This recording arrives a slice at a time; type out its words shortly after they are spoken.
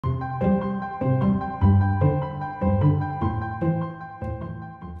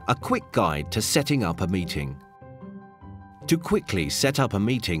a quick guide to setting up a meeting. To quickly set up a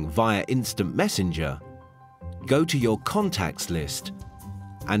meeting via Instant Messenger, go to your contacts list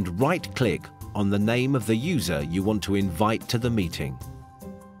and right-click on the name of the user you want to invite to the meeting.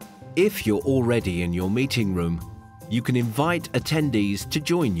 If you're already in your meeting room, you can invite attendees to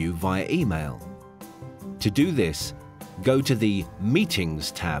join you via email. To do this, go to the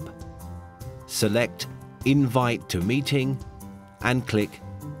Meetings tab, select Invite to Meeting and click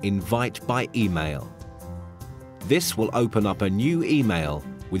Invite by Email. This will open up a new email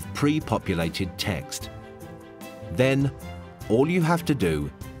with pre-populated text. Then, all you have to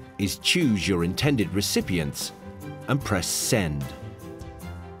do is choose your intended recipients and press Send.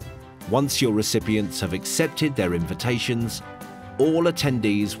 Once your recipients have accepted their invitations, all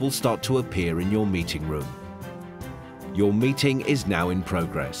attendees will start to appear in your meeting room. Your meeting is now in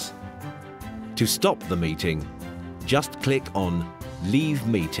progress. To stop the meeting, just click on Leave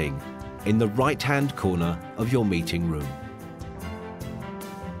Meeting in the right-hand corner of your meeting room.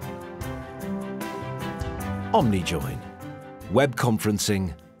 OmniJoin, web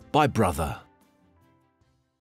conferencing by Brother.